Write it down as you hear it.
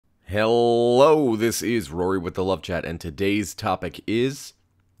Hello, this is Rory with the Love Chat, and today's topic is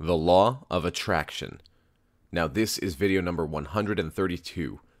the law of attraction. Now, this is video number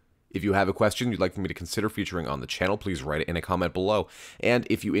 132. If you have a question you'd like for me to consider featuring on the channel, please write it in a comment below. And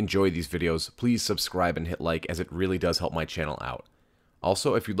if you enjoy these videos, please subscribe and hit like, as it really does help my channel out.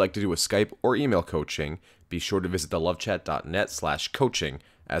 Also, if you'd like to do a Skype or email coaching, be sure to visit thelovechat.net/coaching,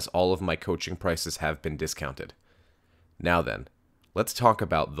 as all of my coaching prices have been discounted. Now then, let's talk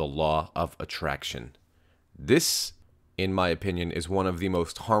about the law of attraction. This, in my opinion, is one of the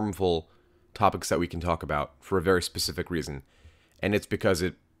most harmful topics that we can talk about for a very specific reason. And it's because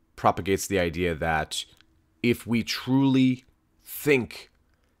it propagates the idea that if we truly think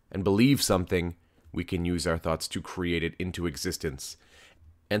and believe something, we can use our thoughts to create it into existence.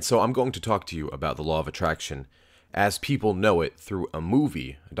 And so I'm going to talk to you about the law of attraction as people know it through a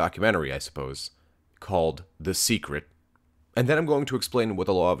movie, a documentary, I suppose, called The Secret. And then I'm going to explain what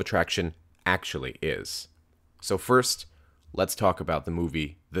the law of attraction actually is. So first, let's talk about the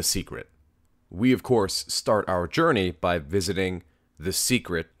movie The Secret. We, of course, start our journey by visiting The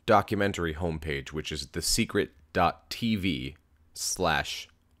Secret documentary homepage, which is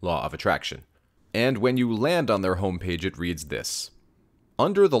thesecret.tv/law of attraction. And when you land on their homepage, it reads this: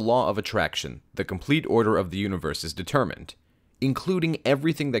 under the law of attraction, the complete order of the universe is determined, including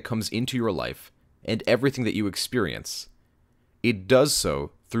everything that comes into your life and everything that you experience. It does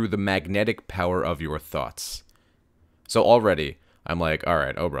so through the magnetic power of your thoughts. So already, I'm like, all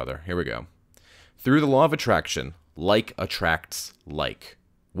right, oh brother, here we go. Through the law of attraction, like attracts like.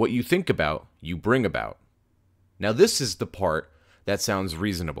 What you think about, you bring about. Now this is the part that sounds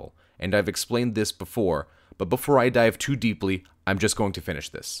reasonable, and I've explained this before, but before I dive too deeply, I'm just going to finish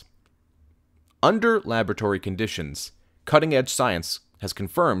this. Under laboratory conditions, cutting-edge science has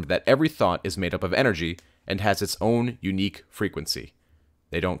confirmed that every thought is made up of energy and has its own unique frequency.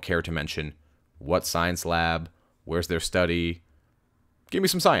 They don't care to mention what science lab, where's their study. Give me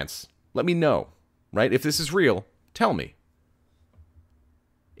some science. Let me know, right? If this is real, tell me.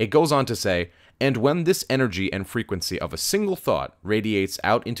 It goes on to say, and when this energy and frequency of a single thought radiates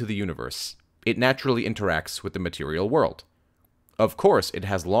out into the universe, it naturally interacts with the material world. Of course, it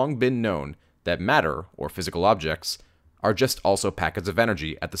has long been known that matter, or physical objects, are just also packets of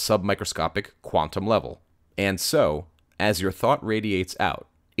energy at the submicroscopic quantum level. And so, as your thought radiates out,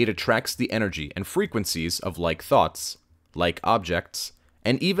 it attracts the energy and frequencies of like thoughts, like objects,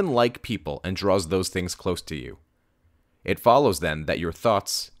 and even like people, and draws those things close to you. It follows then that your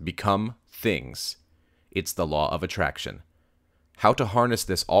thoughts become things. It's the law of attraction. How to harness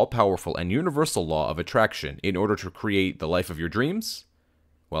this all-powerful and universal law of attraction in order to create the life of your dreams?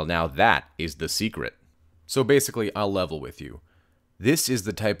 Well, now that is the secret. So basically, I'll level with you. This is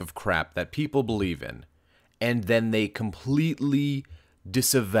the type of crap that people believe in, and then they completely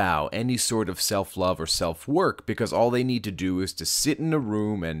disavow any sort of self-love or self-work because all they need to do is to sit in a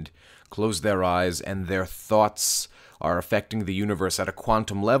room and close their eyes, and their thoughts are affecting the universe at a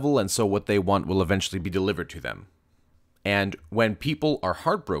quantum level, and so what they want will eventually be delivered to them. And when people are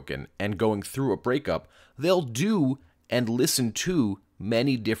heartbroken and going through a breakup, they'll do and listen to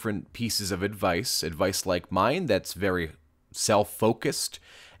many different pieces of advice like mine that's very self-focused,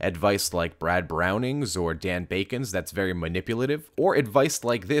 advice like Brad Browning's or Dan Bacon's that's very manipulative, or advice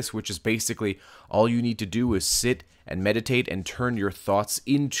like this, which is basically all you need to do is sit and meditate and turn your thoughts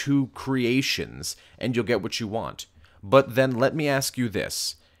into creations, and you'll get what you want. But then let me ask you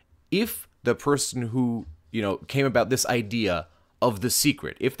this. If the person who, came about this idea of The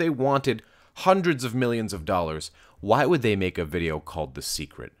Secret, if they wanted hundreds of millions of dollars, why would they make a video called The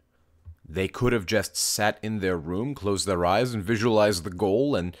Secret? They could have just sat in their room, closed their eyes, and visualized the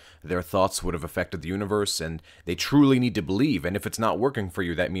goal, and their thoughts would have affected the universe, and they truly need to believe. And if it's not working for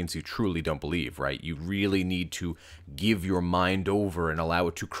you, that means you truly don't believe, right? You really need to give your mind over and allow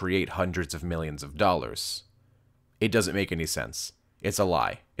it to create hundreds of millions of dollars. It doesn't make any sense. It's a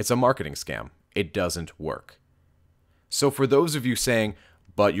lie. It's a marketing scam. It doesn't work. So for those of you saying,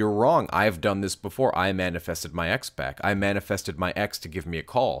 but you're wrong, I've done this before. I manifested my ex back. I manifested my ex to give me a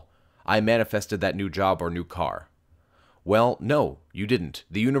call. I manifested that new job or new car. Well, no, you didn't.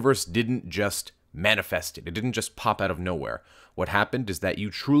 The universe didn't just manifest it. It didn't just pop out of nowhere. What happened is that you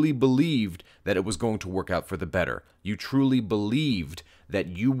truly believed that it was going to work out for the better. You truly believed that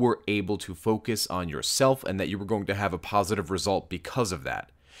you were able to focus on yourself and that you were going to have a positive result because of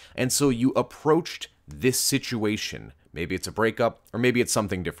that. And so you approached this situation. Maybe it's a breakup, or maybe it's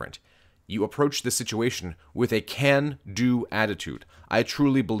something different. You approach the situation with a can-do attitude. I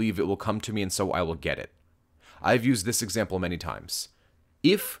truly believe it will come to me, and so I will get it. I've used this example many times.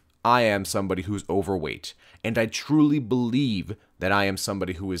 If I am somebody who's overweight, and I truly believe that I am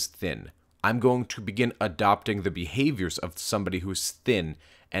somebody who is thin. I'm going to begin adopting the behaviors of somebody who's thin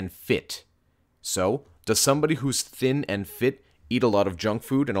and fit. So, does somebody who's thin and fit eat a lot of junk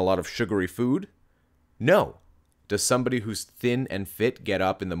food and a lot of sugary food? No. Does somebody who's thin and fit get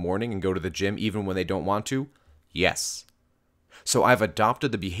up in the morning and go to the gym even when they don't want to? Yes. So I've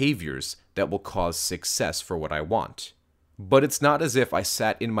adopted the behaviors that will cause success for what I want. But it's not as if I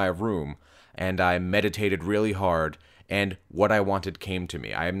sat in my room and I meditated really hard and what I wanted came to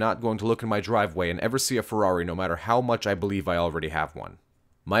me. I am not going to look in my driveway and ever see a Ferrari no matter how much I believe I already have one.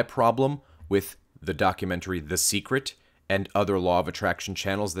 My problem with the documentary The Secret and other law of attraction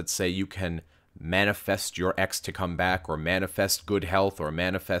channels that say you can manifest your ex to come back or manifest good health or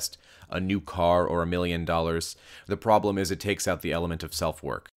manifest a new car or $1 million, the problem is it takes out the element of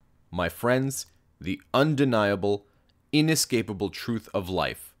self-work. My friends, the undeniable, inescapable truth of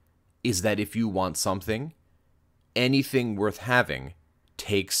life is that if you want something, anything worth having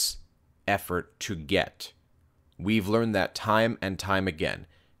takes effort to get. We've learned that time and time again.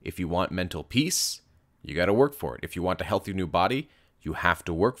 If you want mental peace, you got to work for it. If you want a healthy new body, you have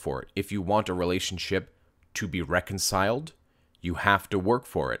to work for it. If you want a relationship to be reconciled, you have to work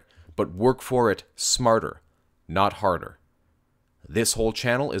for it. But work for it smarter, not harder. This whole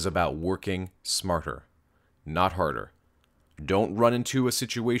channel is about working smarter, not harder. Don't run into a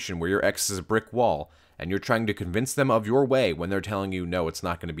situation where your ex is a brick wall and you're trying to convince them of your way when they're telling you, no, it's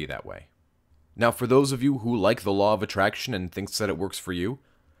not going to be that way. Now, for those of you who like the law of attraction and thinks that it works for you,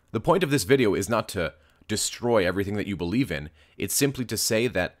 the point of this video is not to destroy everything that you believe in. It's simply to say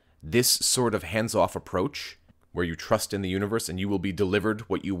that this sort of hands-off approach, where you trust in the universe and you will be delivered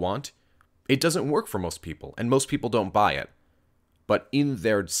what you want, it doesn't work for most people, and most people don't buy it. But in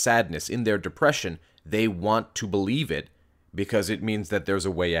their sadness, in their depression, they want to believe it because it means that there's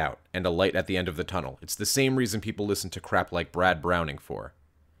a way out and a light at the end of the tunnel. It's the same reason people listen to crap like Brad Browning for.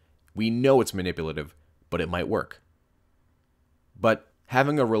 We know it's manipulative, but it might work. But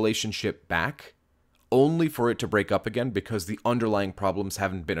having a relationship back, only for it to break up again because the underlying problems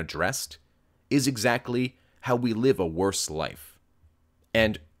haven't been addressed, is exactly how we live a worse life.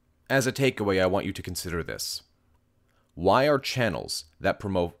 And as a takeaway, I want you to consider this. Why are channels that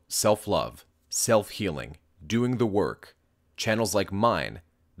promote self-love, self-healing, doing the work, channels like mine,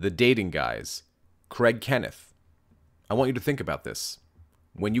 The Dating Guys, Craig Kenneth? I want you to think about this.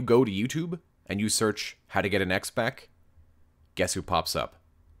 When you go to YouTube and you search how to get an ex back, guess who pops up?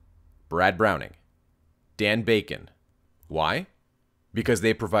 Brad Browning, Dan Bacon. Why? Because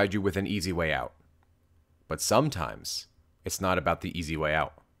they provide you with an easy way out. But sometimes it's not about the easy way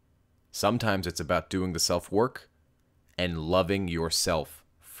out. Sometimes it's about doing the self-work and loving yourself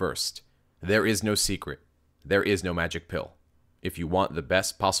first. There is no secret. There is no magic pill. If you want the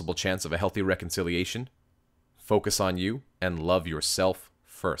best possible chance of a healthy reconciliation, focus on you and love yourself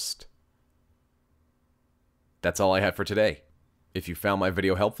first. That's all I have for today. If you found my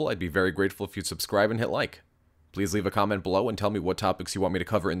video helpful, I'd be very grateful if you'd subscribe and hit like. Please leave a comment below and tell me what topics you want me to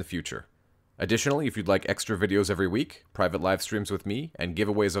cover in the future. Additionally, if you'd like extra videos every week, private live streams with me, and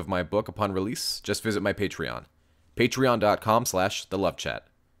giveaways of my book upon release, just visit my Patreon. Patreon.com/thelovechat.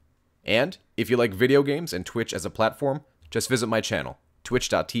 And if you like video games and Twitch as a platform, just visit my channel,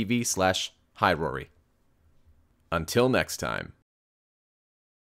 twitch.tv/HiRory. Until next time.